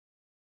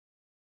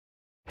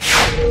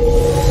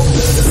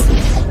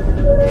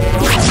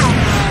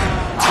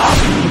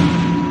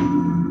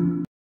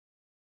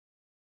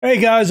Hey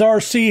guys,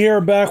 RC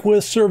here, back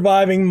with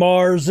Surviving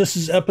Mars. This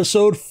is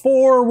episode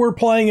 4. We're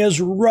playing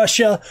as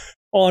Russia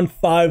on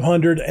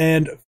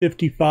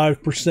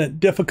 555%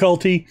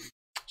 difficulty.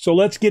 So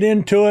let's get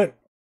into it.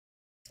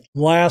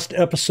 Last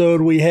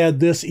episode we had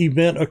this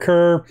event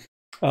occur.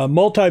 A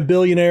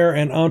multi-billionaire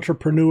and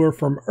entrepreneur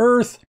from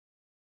Earth.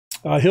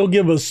 He'll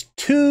give us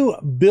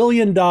 $2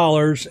 billion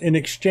in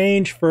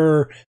exchange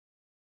for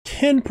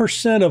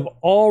 10% of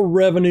all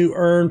revenue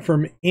earned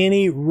from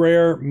any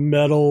rare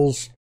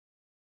metals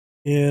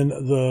in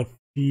the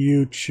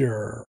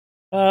future.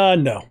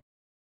 No,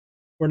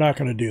 we're not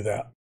going to do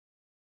that.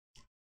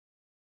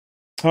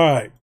 All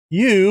right,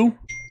 you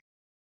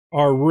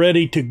are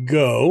ready to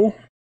go.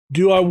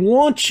 Do I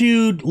want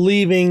you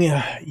leaving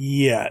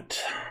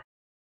yet?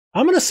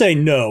 I'm going to say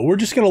no. We're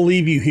just going to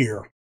leave you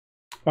here.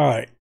 All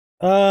right.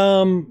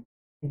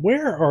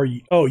 Where are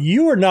you? Oh,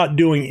 you are not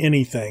doing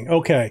anything.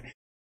 Okay.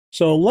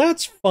 So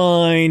let's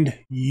find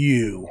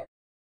you.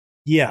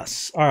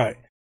 Yes. All right.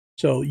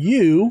 So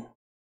you,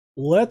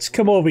 let's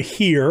come over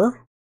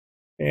here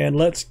and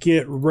let's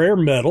get rare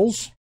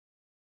metals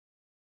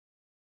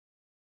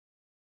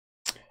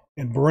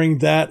and bring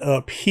that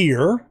up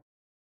here.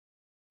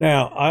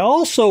 Now, I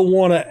also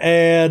want to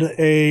add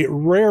a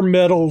rare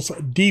metals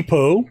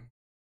depot.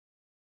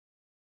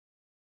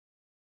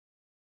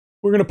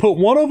 We're going to put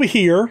one over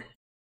here.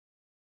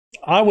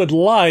 I would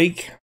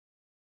like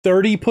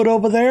 30 put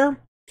over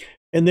there.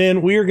 And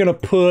then we are going to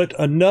put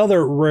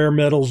another rare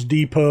metals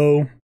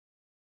depot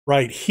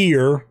right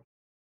here.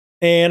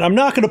 And I'm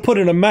not going to put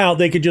an amount.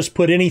 They could just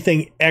put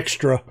anything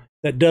extra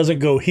that doesn't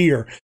go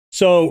here.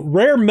 So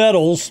rare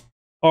metals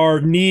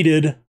are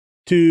needed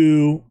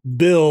to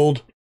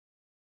build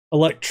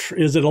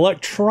is it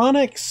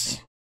electronics?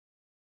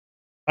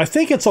 I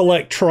think it's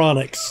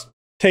electronics.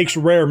 Takes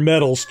rare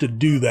metals to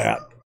do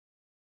that.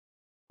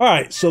 All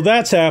right, so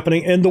that's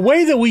happening. And the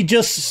way that we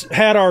just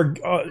had our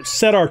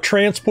set our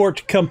transport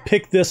to come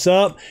pick this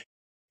up,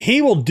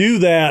 he will do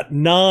that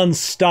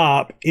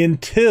non-stop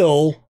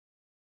until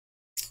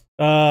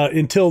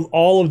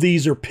all of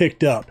these are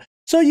picked up.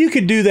 So you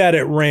could do that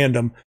at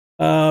random.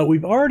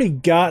 We've already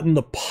gotten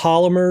the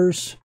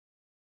polymers,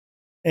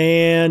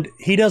 and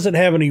he doesn't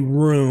have any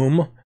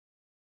room,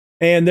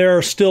 and there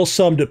are still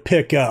some to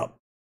pick up.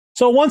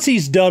 So once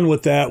he's done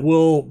with that,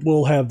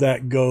 we'll have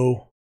that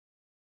go.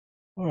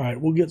 All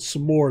right, we'll get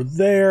some more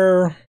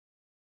there.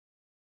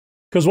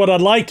 Because what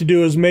I'd like to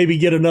do is maybe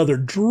get another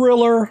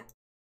driller.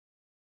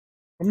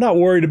 I'm not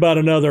worried about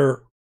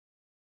another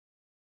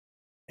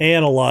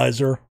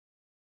analyzer.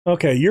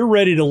 Okay, you're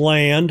ready to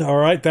land. All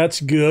right,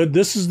 that's good.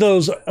 This is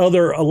those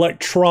other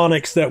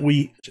electronics that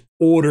we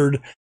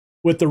ordered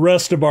with the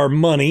rest of our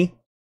money.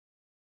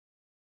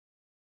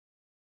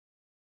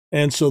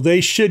 And so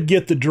they should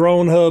get the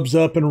drone hubs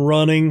up and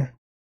running.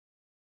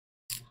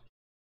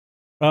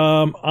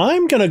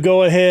 I'm going to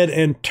go ahead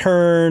and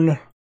turn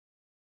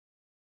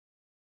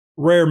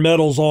rare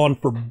metals on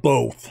for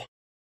both.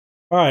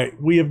 All right,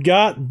 we have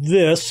got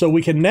this, so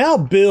we can now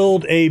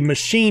build a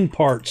machine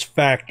parts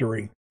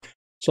factory.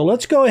 So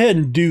let's go ahead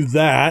and do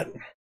that.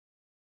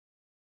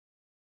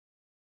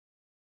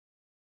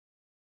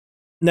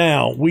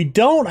 Now, we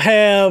don't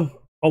have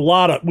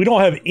we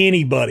don't have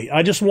anybody.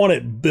 I just want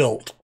it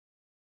built.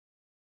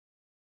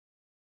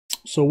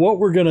 So what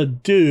we're going to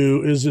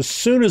do is as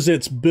soon as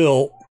it's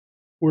built,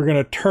 we're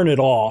going to turn it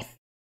off.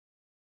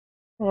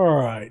 All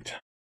right.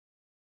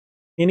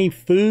 Any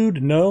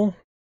food? No?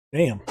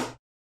 Damn.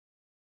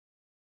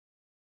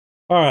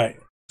 All right.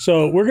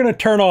 So we're going to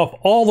turn off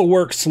all the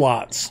work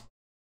slots.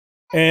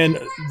 And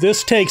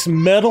this takes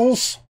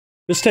metals.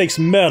 This takes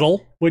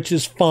metal, which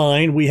is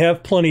fine. We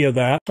have plenty of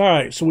that. All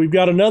right. So we've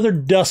got another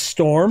dust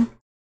storm.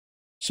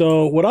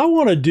 So what I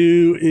want to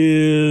do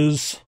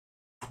is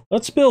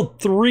let's build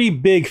 3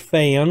 big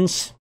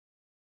fans.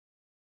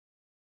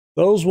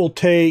 Those will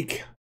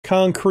take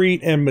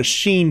concrete and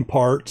machine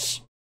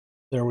parts.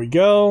 There we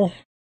go.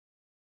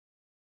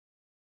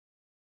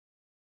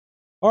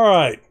 All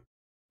right.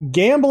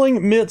 Gambling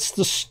amidst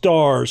the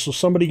stars. So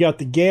somebody got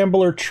the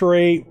gambler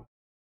trait.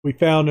 We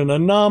found an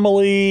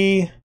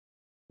anomaly.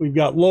 We've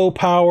got low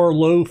power,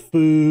 low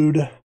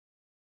food.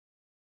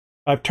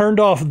 I've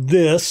turned off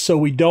this, so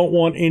we don't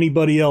want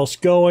anybody else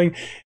going.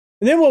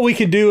 And then what we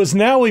can do is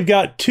now we've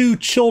got 2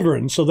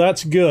 children, so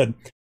that's good.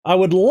 I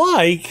would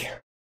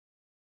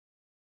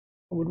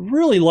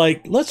really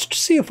like, let's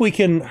see if we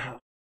can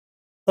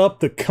up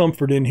the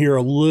comfort in here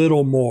a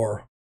little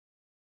more.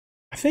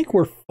 I think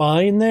we're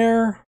fine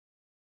there.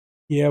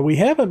 Yeah, we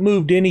haven't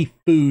moved any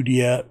food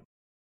yet.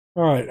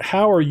 All right,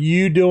 how are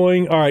you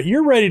doing? All right,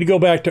 you're ready to go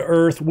back to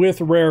Earth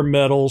with rare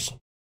metals.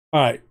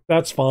 All right,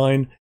 that's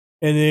fine.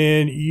 And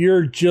then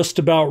you're just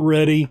about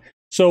ready.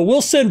 So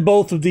we'll send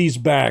both of these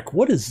back.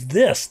 What is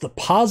this? The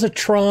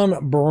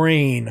positron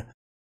brain.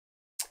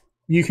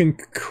 You can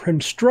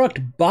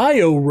construct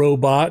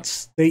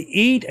bio-robots. They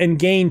eat and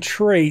gain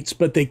traits,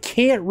 but they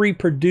can't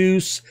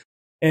reproduce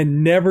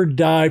and never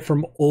die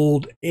from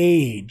old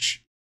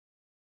age.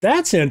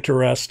 That's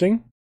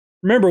interesting.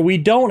 Remember, we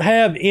don't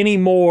have any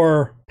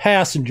more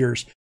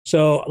passengers.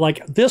 So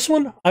like this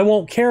one, I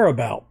won't care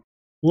about.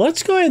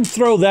 Let's go ahead and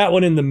throw that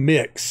one in the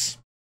mix.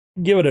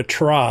 Give it a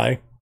try.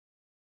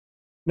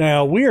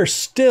 Now we are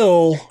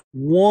still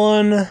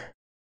one.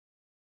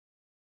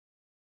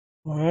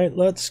 All right,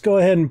 let's go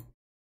ahead and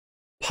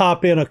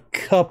pop in a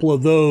couple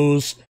of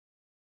those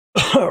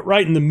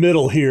right in the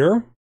middle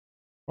here.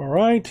 All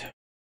right.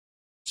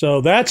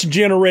 So that's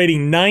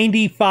generating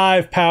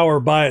 95 power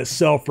by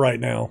itself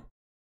right now.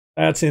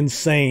 That's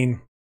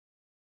insane.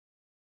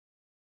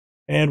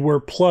 And we're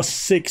plus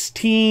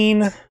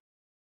 16.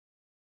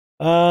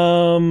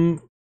 I'm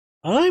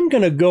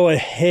going to go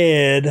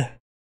ahead.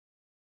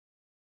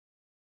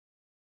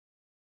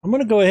 I'm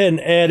going to go ahead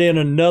and add in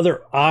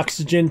another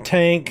oxygen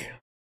tank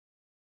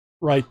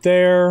right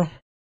there.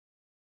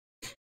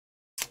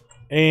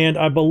 And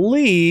I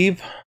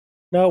believe,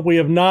 no, we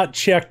have not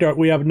checked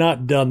we have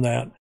not done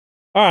that.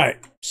 All right,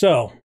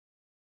 so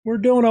we're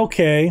doing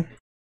okay.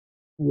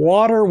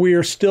 Water, we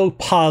are still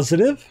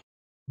positive.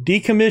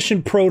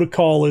 Decommission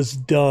protocol is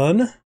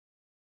done.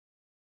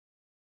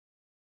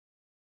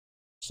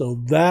 So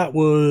that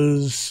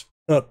was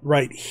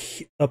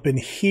up in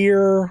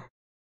here.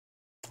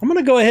 I'm going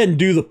to go ahead and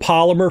do the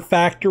polymer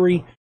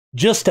factory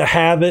just to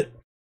have it.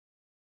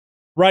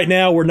 Right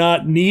now, we're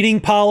not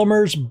needing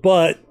polymers,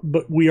 but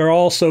we are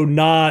also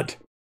not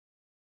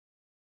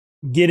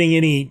getting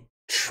any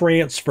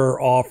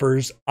transfer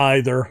offers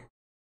either.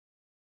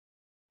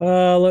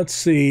 Let's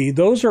see.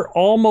 Those are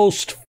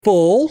almost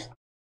full.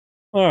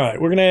 All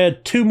right, we're going to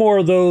add 2 more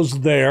of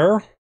those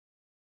there.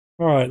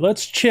 All right,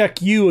 let's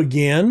check you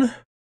again.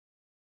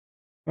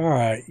 All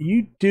right,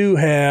 you do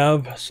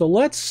have, so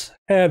let's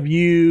have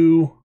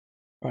you,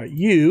 all right,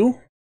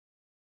 you,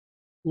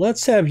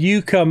 let's have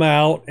you come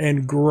out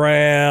and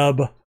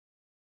grab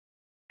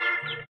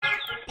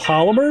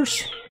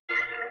polymers,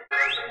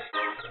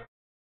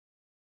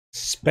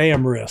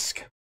 spam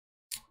risk,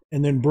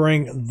 and then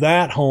bring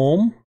that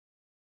home.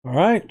 All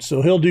right,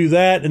 so he'll do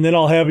that, and then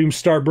I'll have him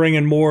start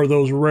bringing more of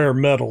those rare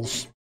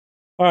metals.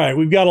 All right,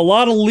 we've got a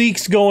lot of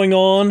leaks going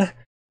on,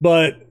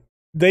 but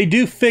they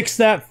do fix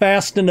that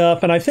fast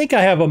enough, and I think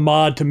I have a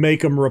mod to make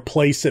them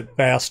replace it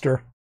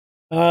faster.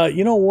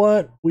 You know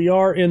what? We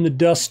are in the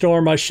dust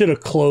storm. I should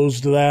have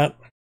closed that.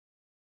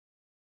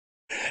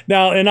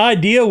 Now, an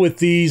idea with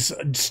these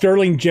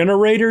Stirling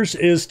generators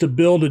is to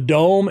build a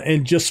dome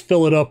and just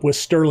fill it up with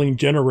Stirling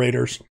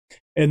generators.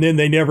 And then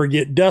they never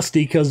get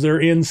dusty because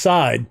they're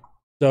inside.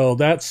 So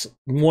that's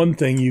one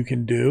thing you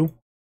can do.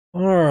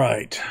 All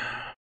right.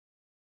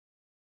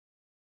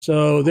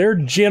 So they're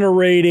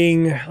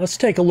generating, let's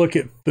take a look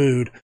at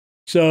food.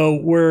 So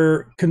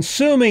we're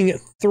consuming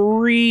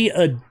 3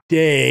 a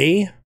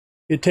day.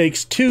 It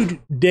takes 2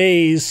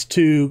 days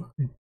to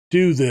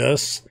do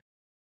this.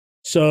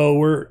 So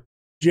we're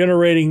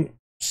generating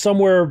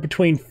somewhere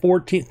between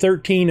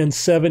 13 and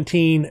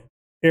 17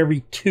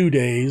 every 2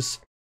 days.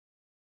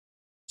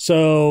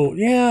 So,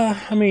 yeah,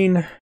 I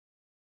mean,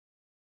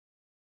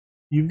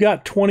 you've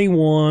got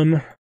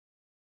 21.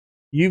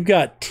 You've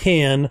got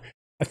 10.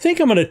 I think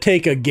I'm going to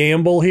take a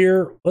gamble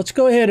here. Let's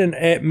go ahead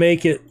and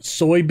make it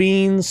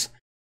soybeans,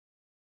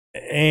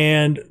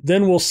 and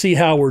then we'll see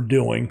how we're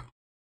doing.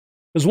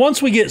 Because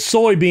once we get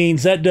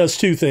soybeans, that does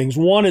 2 things.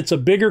 One, it's a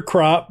bigger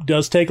crop,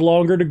 does take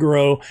longer to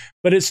grow,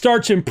 but it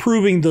starts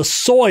improving the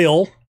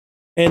soil,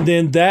 and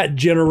then that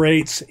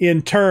generates,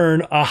 in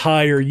turn, a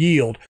higher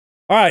yield.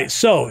 All right,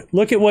 so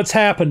look at what's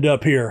happened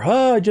up here.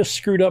 Oh, I just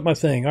screwed up my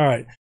thing. All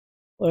right,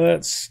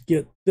 let's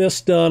get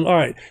this done. All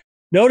right.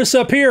 Notice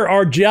up here,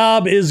 our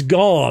job is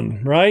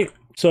gone, right?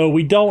 So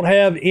we don't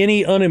have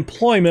any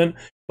unemployment,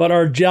 but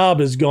our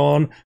job is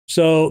gone.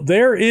 So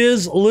there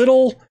is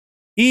little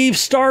Eve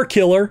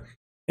Starkiller,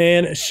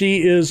 and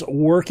she is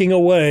working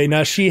away.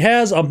 Now, she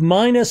has a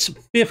minus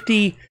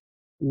 50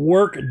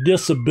 work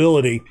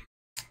disability.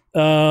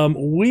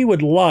 We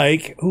would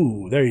like,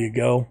 ooh, there you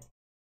go.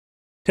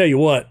 Tell you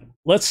what,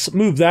 let's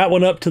move that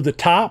one up to the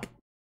top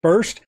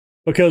first,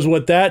 because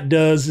what that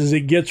does is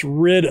it gets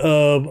rid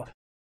of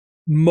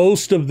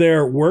most of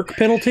their work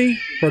penalty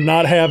for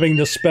not having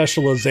the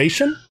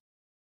specialization.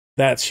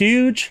 That's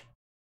huge.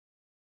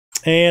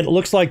 And it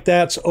looks like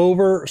that's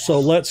over. So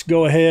let's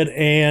go ahead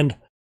and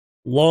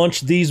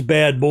launch these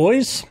bad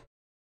boys.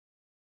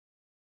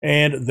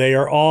 And they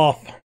are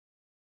off.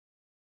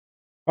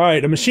 All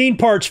right, a machine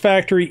parts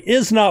factory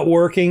is not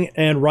working,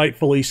 and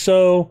rightfully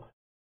so.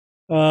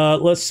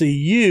 Let's see,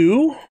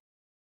 you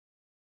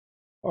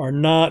are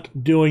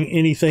not doing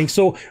anything.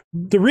 So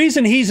the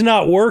reason he's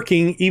not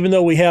working, even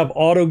though we have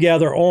auto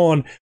gather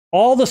on,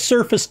 all the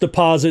surface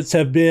deposits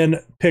have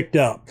been picked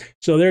up.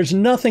 So there's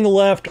nothing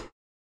left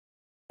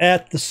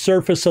at the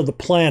surface of the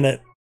planet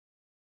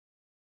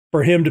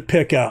for him to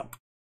pick up.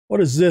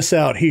 What is this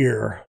out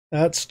here?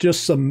 That's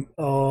just some,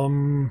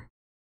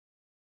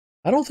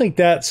 I don't think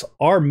that's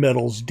our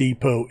metals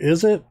depot,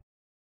 is it?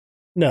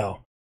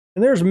 No.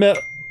 And there's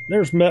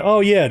oh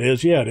yeah, it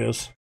is. Yeah, it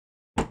is.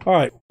 All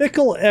right,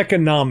 fickle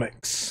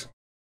economics.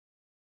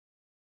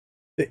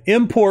 The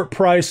import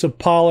price of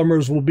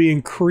polymers will be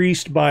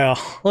increased by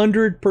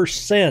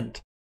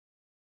 100%.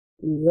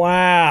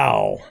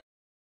 Wow.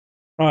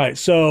 All right,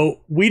 so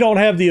we don't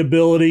have the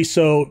ability.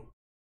 So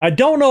I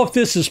don't know if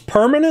this is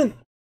permanent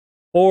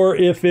or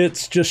if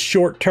it's just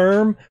short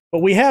term,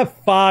 but we have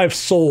 5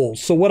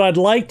 souls. So what I'd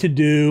like to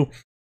do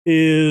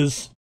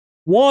is,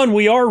 one,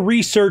 we are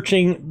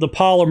researching the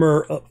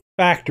polymer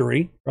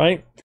factory,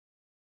 right?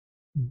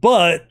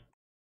 But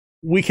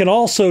we can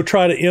also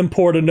try to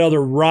import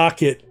another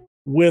rocket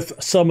with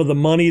some of the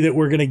money that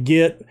we're going to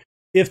get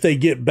if they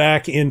get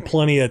back in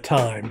plenty of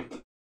time.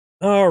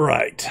 All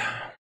right.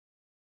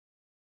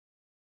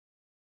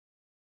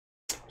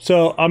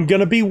 So I'm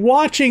going to be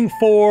watching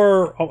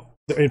for,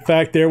 in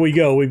fact, there we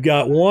go. We've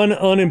got 1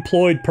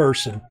 unemployed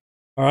person.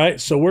 All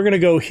right. So we're going to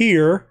go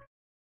here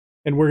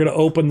and we're going to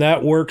open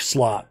that work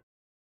slot.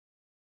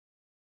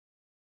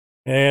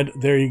 And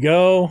there you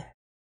go.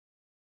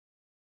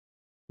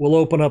 We'll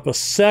open up a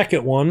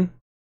second one.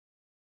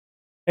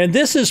 And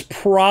this is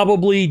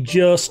probably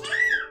just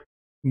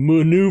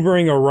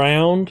maneuvering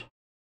around.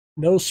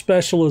 No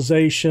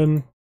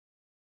specialization.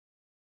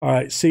 All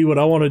right, see what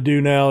I want to do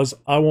now is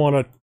I want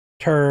to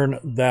turn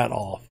that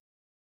off.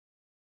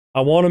 I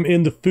want them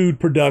in the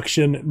food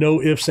production.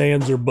 No ifs,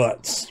 ands, or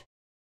buts.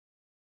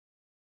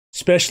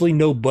 Especially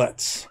no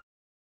buts.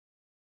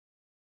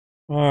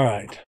 All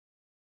right.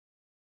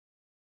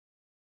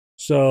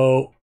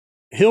 So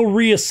he'll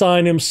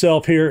reassign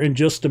himself here in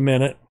just a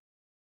minute.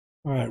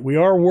 All right, we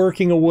are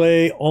working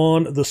away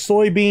on the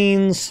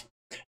soybeans.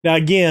 Now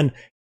again,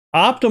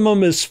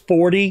 optimum is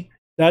 40.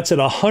 That's at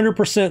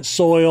 100%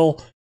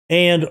 soil,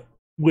 and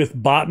with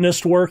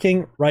botanist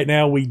working, right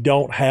now we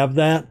don't have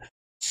that.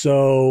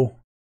 So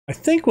I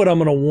think what I'm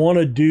going to want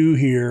to do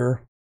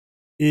here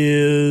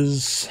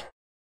is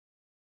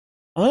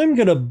I'm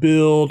going to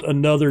build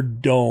another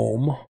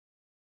dome.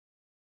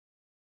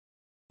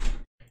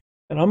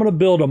 And I'm going to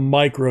build a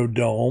micro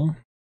dome.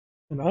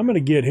 And I'm going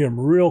to get him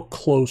real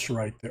close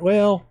right there.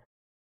 Well,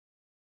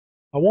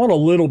 I want a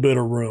little bit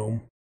of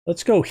room.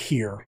 Let's go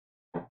here.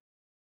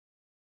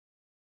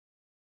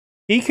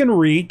 He can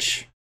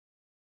reach.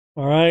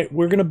 All right,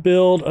 we're going to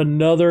build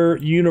another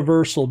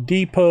universal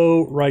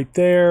depot right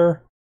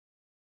there.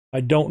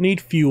 I don't need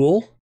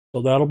fuel,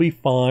 so that'll be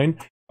fine.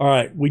 All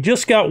right, we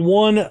just got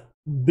 $1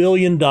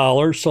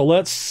 billion, so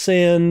let's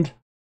send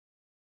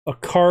a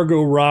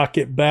cargo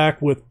rocket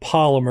back with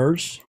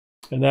polymers,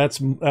 and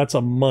that's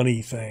a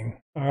money thing.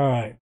 All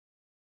right.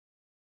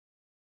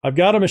 I've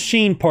got a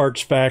machine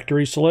parts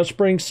factory, so let's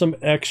bring some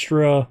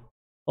extra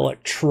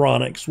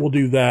electronics. We'll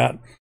do that.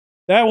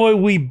 That way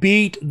we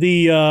beat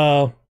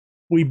the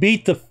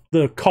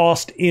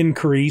cost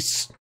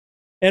increase,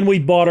 and we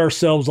bought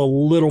ourselves a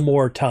little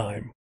more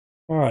time.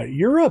 All right,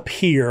 you're up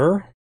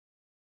here.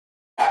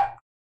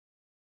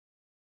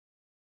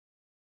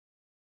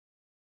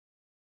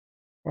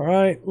 All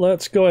right,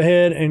 let's go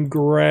ahead and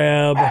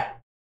grab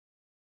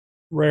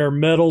rare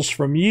metals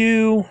from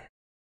you.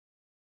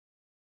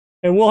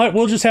 And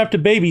we'll just have to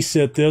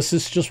babysit this.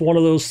 It's just one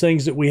of those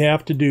things that we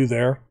have to do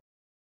there.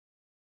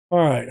 All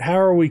right, how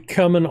are we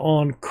coming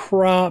on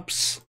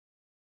crops?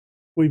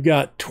 We've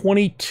got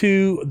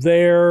 22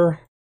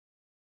 there,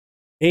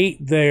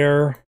 8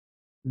 there,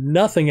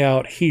 nothing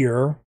out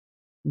here,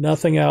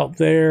 nothing out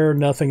there,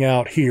 nothing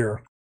out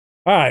here.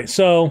 All right,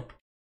 so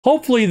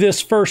hopefully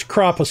this first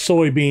crop of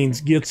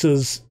soybeans gets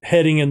us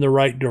heading in the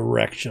right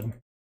direction.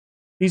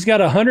 He's got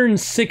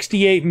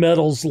 168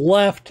 metals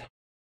left.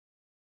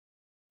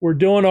 We're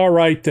doing all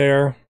right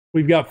there.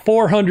 We've got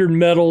 400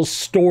 metals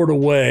stored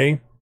away.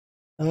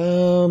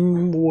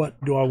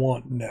 What do I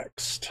want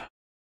next?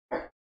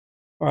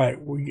 All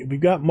right, we've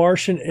got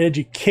Martian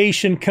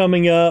education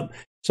coming up.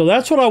 So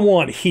that's what I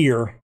want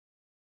here.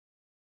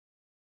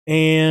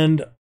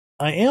 And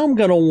I am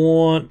going to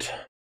want...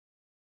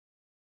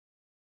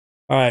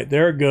 All right,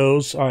 there it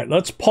goes. All right,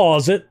 let's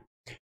pause it.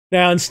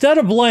 Now, instead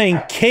of laying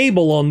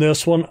cable on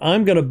this one,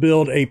 I'm going to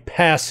build a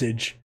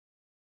passage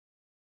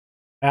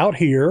out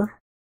here.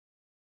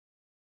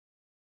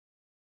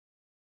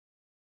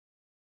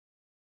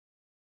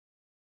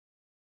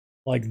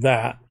 Like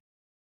that.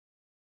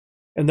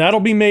 And that'll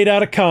be made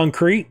out of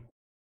concrete.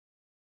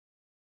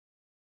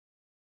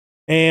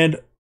 And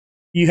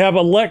you have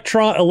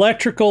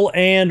electrical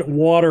and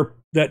water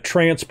that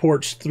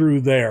transports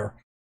through there.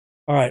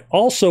 All right.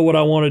 Also, what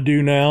I want to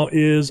do now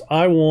is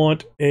I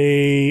want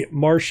a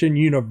Martian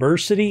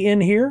University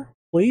in here,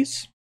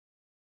 please.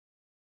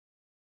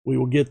 We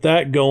will get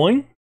that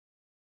going.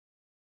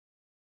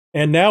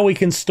 And now we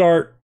can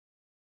start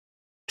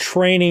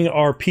training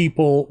our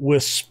people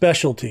with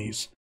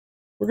specialties.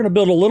 We're going to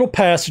build a little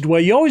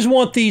passageway. You always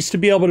want these to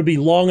be able to be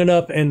long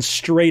enough and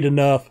straight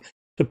enough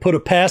to put a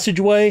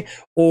passageway,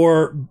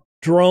 or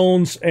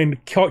drones and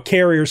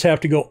carriers have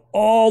to go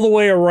all the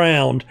way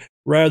around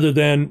rather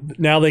than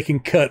now they can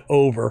cut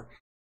over.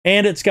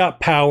 And it's got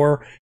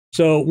power.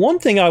 So one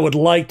thing I would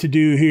like to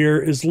do here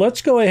is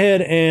let's go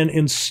ahead and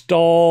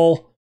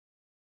install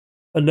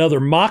another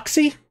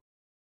Moxie.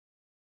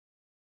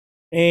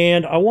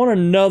 And I want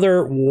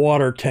another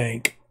water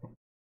tank.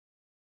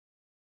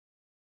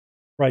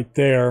 Right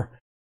there.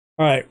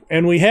 All right,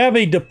 and we have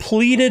a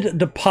depleted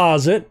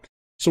deposit,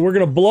 So we're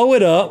going to blow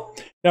it up.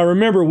 Now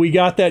remember, we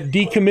got that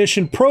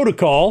decommission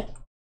protocol,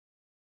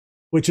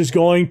 which is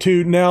going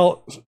to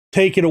now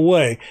take it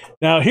away.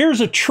 Now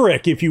here's a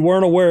trick if you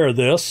weren't aware of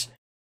this.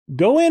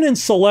 Go in and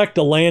select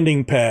a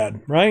landing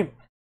pad, right?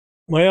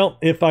 Well,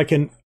 if I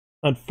can,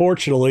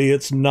 unfortunately,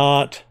 it's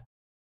not.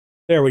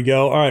 There we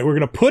go. All right, we're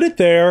going to put it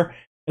there,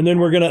 and then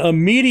we're going to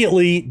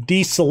immediately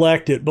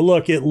deselect it. But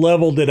look, it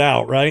leveled it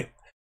out, right?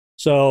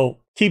 So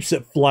keeps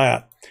it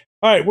flat.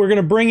 All right, we're going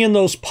to bring in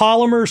those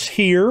polymers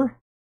here.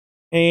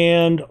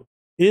 And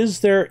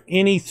is there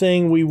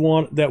anything we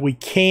want that we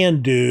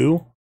can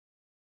do?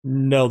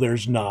 No,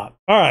 there's not.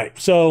 All right,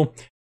 so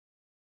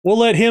we'll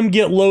let him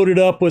get loaded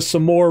up with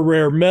some more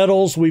rare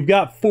metals. We've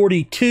got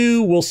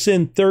 42. We'll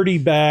send 30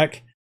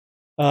 back.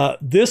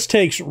 This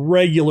takes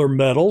regular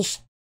metals.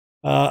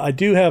 I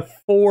do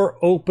have 4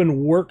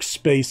 open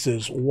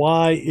workspaces.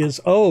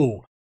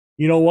 Oh,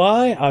 you know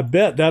why? I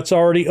bet that's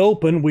already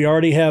open. We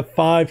already have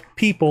 5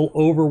 people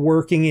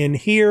overworking in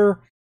here,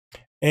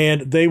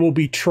 and they will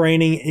be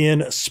training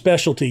in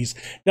specialties.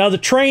 Now, the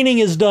training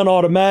is done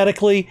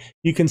automatically.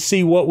 You can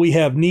see what we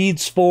have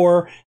needs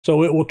for,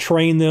 so it will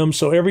train them.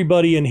 So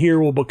everybody in here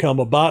will become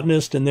a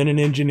botanist and then an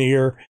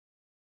engineer,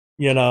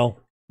 you know.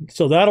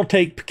 So that'll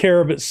take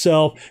care of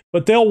itself.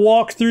 But they'll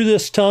walk through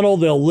this tunnel.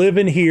 They'll live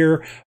in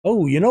here.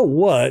 Oh, you know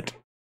what?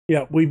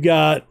 Yeah, we've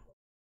got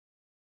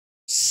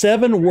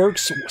 7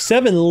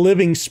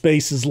 living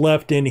spaces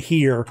left in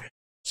here.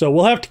 So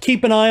we'll have to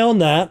keep an eye on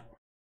that.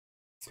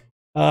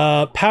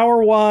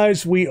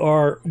 Power-wise, we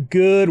are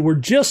good. We're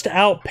just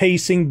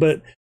outpacing,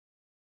 but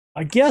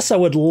I guess I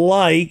would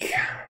like...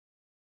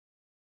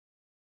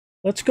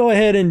 Let's go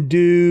ahead and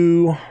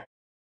do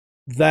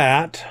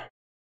that.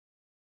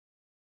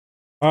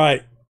 All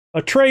right,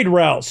 a trade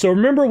route. So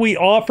remember we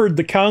offered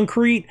the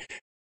concrete,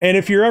 and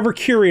if you're ever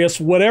curious,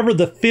 whatever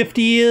the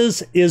 50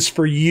 is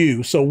for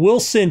you. So we'll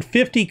send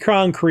 50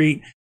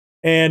 concrete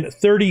and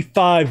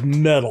 35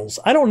 metals.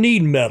 I don't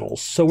need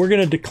metals, so we're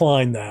going to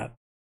decline that.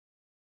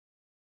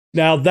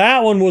 Now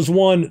that one was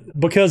one,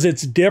 because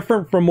it's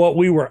different from what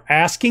we were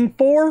asking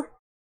for.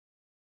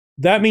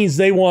 That means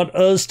they want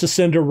us to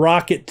send a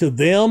rocket to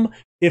them.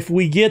 If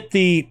we get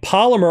the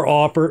polymer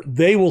offer,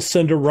 they will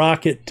send a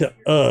rocket to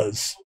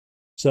us.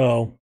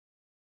 So,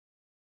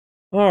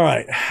 all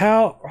right,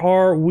 how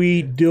are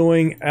we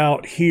doing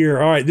out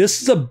here? All right,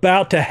 this is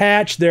about to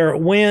hatch. There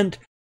it went.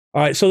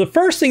 All right, so the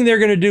first thing they're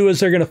going to do is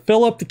they're going to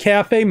fill up the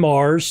Cafe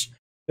Mars.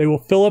 They will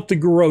fill up the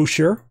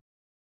grocer.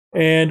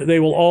 And they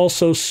will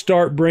also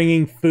start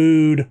bringing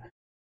food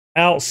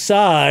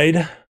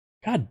outside.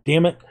 God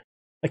damn it.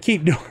 I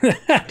keep doing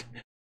that.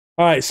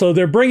 All right, so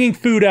they're bringing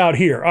food out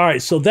here. All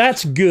right, so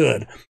that's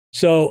good.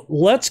 So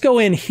let's go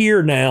in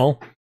here now,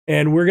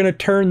 and we're going to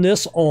turn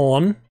this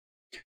on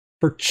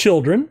for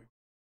children.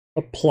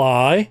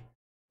 Apply.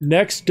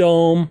 Next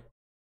dome,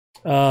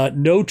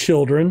 no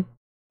children.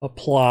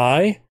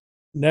 Apply.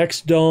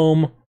 Next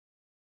dome,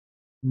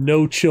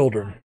 no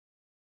children.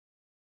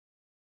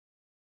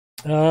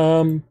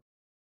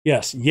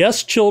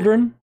 Yes,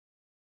 children.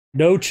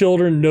 No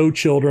children, no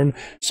children.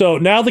 So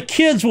now the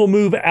kids will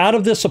move out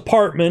of this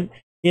apartment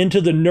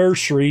into the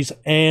nurseries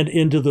and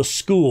into the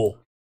school.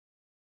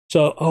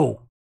 So,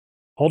 oh,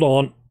 hold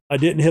on. I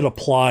didn't hit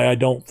apply, I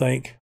don't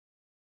think.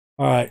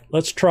 All right,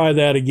 let's try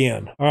that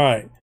again. All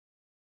right.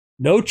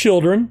 No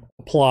children,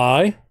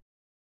 apply.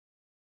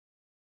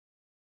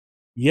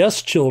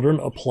 Yes, children,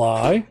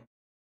 apply.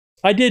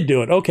 I did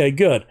do it. Okay,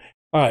 good.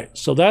 All right,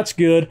 so that's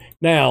good.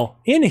 Now,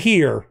 in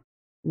here,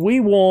 we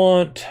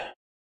want...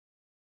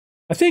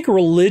 I think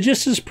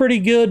religious is pretty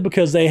good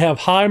because they have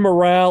high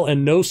morale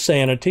and no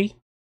sanity.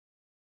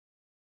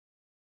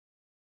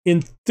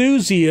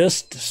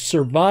 Enthusiast,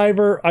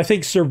 survivor. I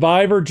think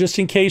survivor, just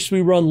in case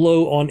we run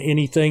low on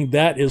anything,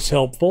 that is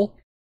helpful.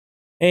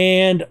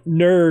 And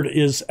nerd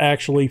is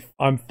actually,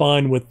 I'm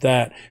fine with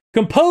that.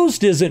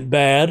 Composed isn't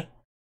bad.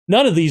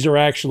 None of these are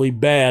actually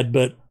bad,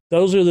 but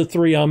those are the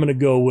 3 I'm going to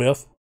go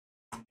with.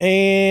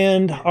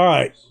 And, all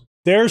right,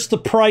 there's the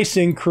price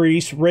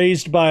increase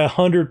raised by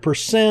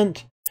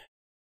 100%.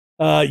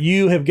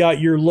 You have got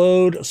your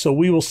load, so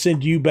we will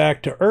send you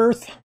back to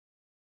Earth.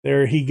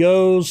 There he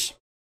goes.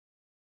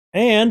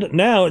 And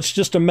now it's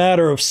just a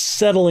matter of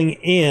settling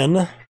in.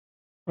 All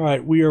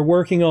right, we are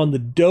working on the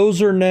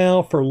dozer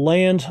now for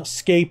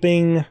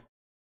landscaping.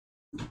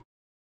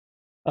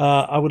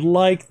 I would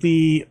like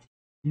the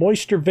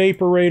moisture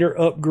vaporator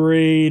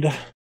upgrade.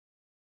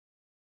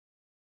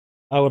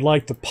 I would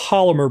like the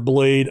polymer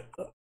blade,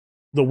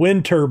 the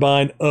wind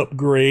turbine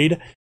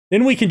upgrade.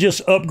 Then we can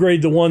just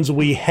upgrade the ones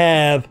we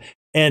have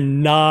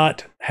and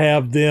not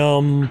have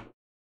them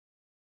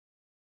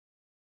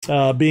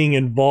being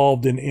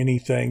involved in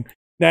anything.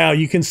 Now,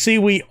 you can see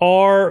we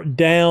are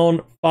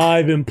down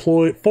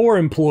 4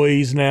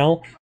 employees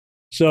now.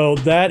 So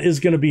that is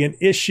going to be an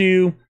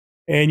issue.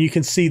 And you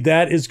can see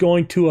that is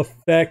going to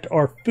affect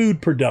our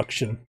food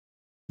production.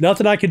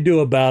 Nothing I can do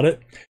about it.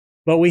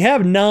 But we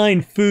have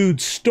 9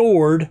 foods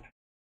stored,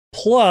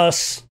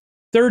 plus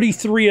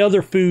 33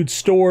 other foods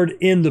stored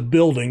in the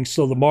building.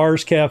 So the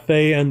Mars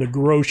Cafe and the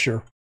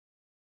grocer.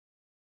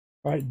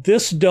 All right,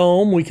 this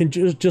dome, we can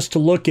just to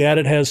look at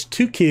it, has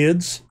 2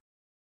 kids.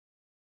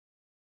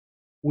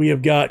 We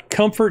have got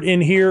comfort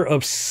in here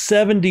of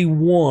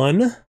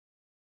 71,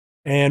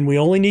 and we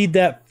only need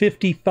that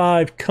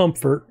 55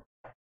 comfort.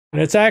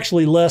 And it's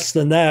actually less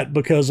than that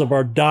because of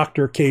our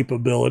doctor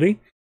capability.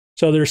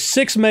 So there's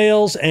 6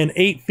 males and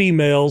 8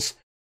 females.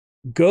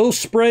 Go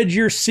spread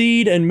your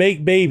seed and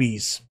make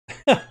babies.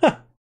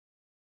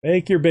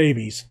 Make your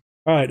babies.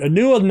 All right, a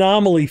new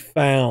anomaly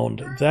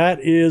found. That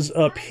is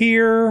up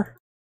here.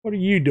 What are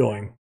you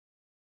doing?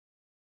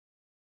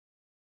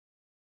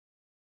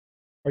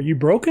 Are you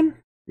broken?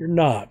 You're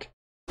not.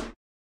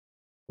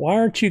 Why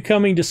aren't you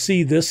coming to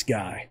see this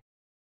guy?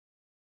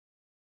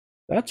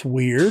 That's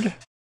weird.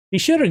 He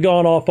should have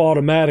gone off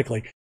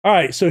automatically. All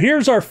right, so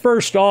here's our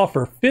first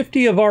offer.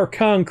 50 of our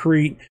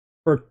concrete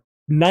for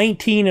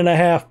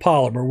 19.5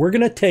 polymer. We're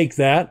going to take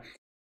that.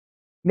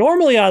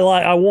 Normally,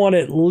 I want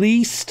at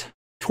least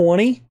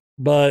 20,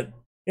 but,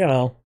 you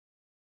know,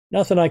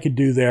 nothing I could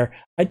do there.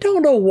 I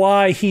don't know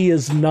why he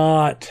is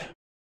not.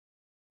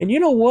 And you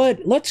know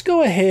what? Let's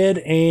go ahead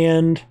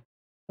and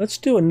let's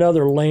do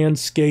another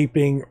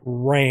landscaping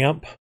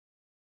ramp.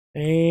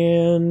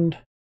 And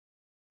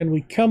can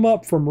we come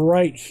up from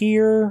right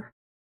here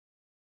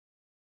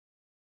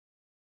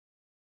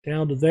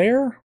down to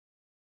there?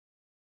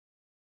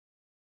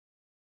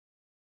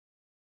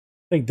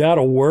 I think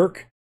that'll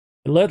work.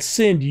 And let's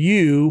send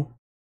you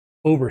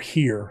over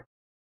here.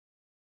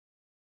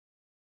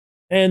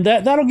 And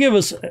that'll give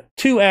us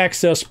 2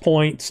 access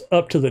points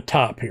up to the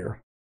top here.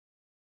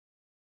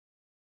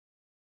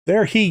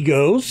 There he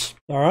goes.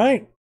 All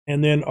right.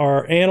 And then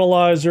our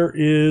analyzer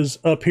is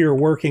up here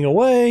working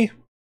away.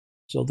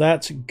 So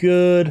that's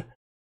good.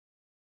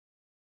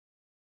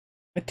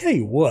 I tell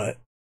you what.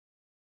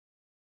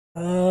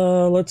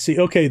 Let's see.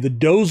 Okay, the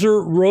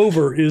Dozer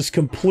rover is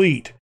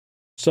complete.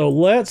 So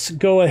let's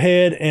go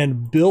ahead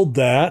and build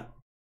that.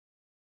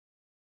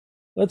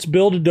 Let's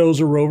build a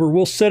Dozer rover.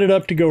 We'll set it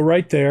up to go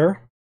right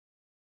there.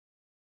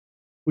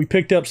 We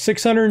picked up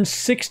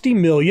 660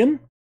 million.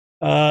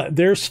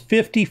 There's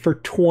 50 for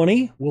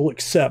 20. We'll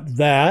accept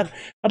that.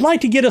 I'd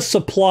like to get a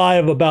supply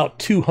of about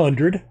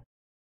 200.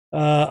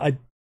 I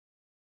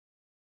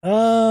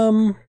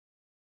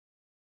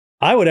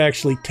would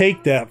actually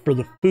take that for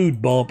the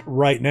food bump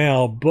right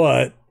now,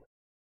 but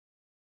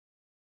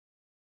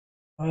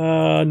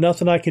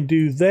nothing I can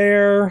do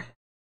there.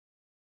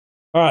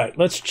 All right,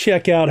 let's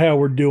check out how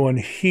we're doing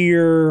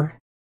here.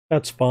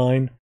 That's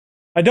fine.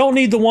 I don't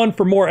need the one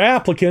for more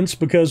applicants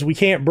because we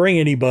can't bring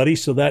anybody,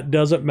 so that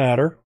doesn't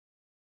matter.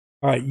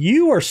 All right,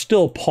 you are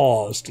still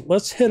paused.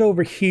 Let's head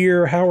over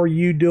here. How are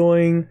you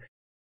doing?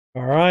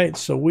 All right,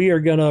 so we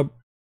are going to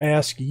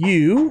ask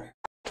you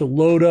to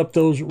load up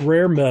those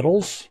rare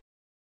metals.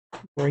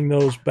 Bring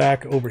those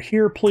back over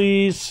here,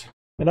 please.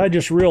 And I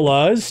just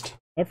realized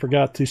I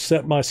forgot to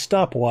set my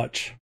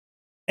stopwatch.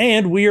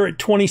 And we are at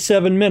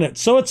 27 minutes,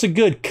 so it's a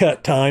good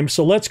cut time.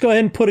 So let's go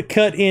ahead and put a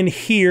cut in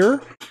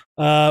here.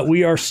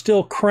 We are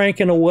still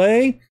cranking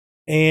away,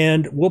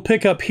 and we'll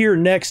pick up here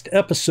next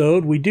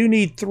episode. We do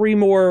need 3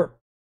 more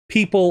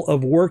people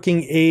of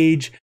working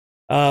age,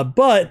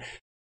 but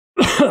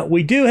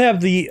we do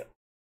have the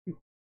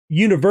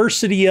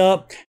university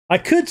up. I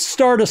could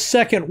start a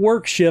second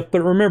work shift,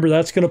 but remember,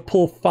 that's going to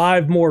pull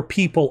 5 more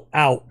people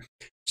out.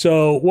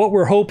 So what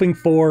we're hoping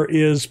for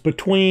is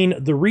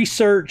between the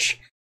research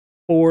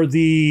for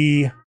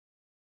the,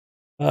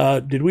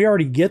 did we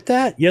already get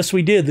that? Yes,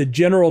 we did, the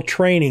general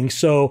training.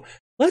 So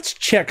let's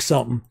check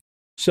something.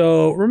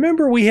 So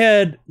remember we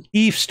had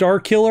Eve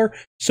Starkiller.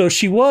 So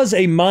she was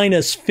a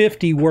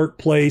 -50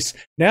 workplace.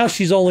 Now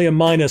she's only a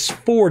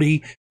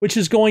 -40, which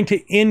is going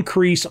to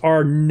increase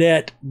our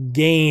net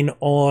gain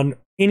on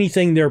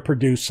anything they're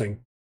producing.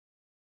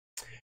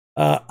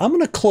 I'm going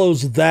to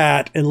close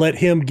that and let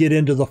him get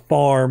into the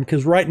farm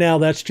because right now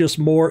that's just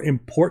more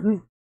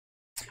important.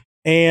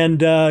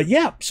 And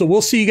yeah, so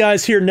we'll see you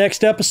guys here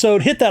next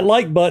episode. Hit that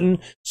like button,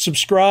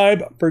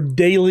 subscribe for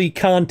daily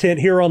content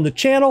here on the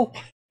channel,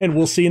 and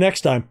we'll see you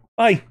next time.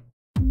 Bye.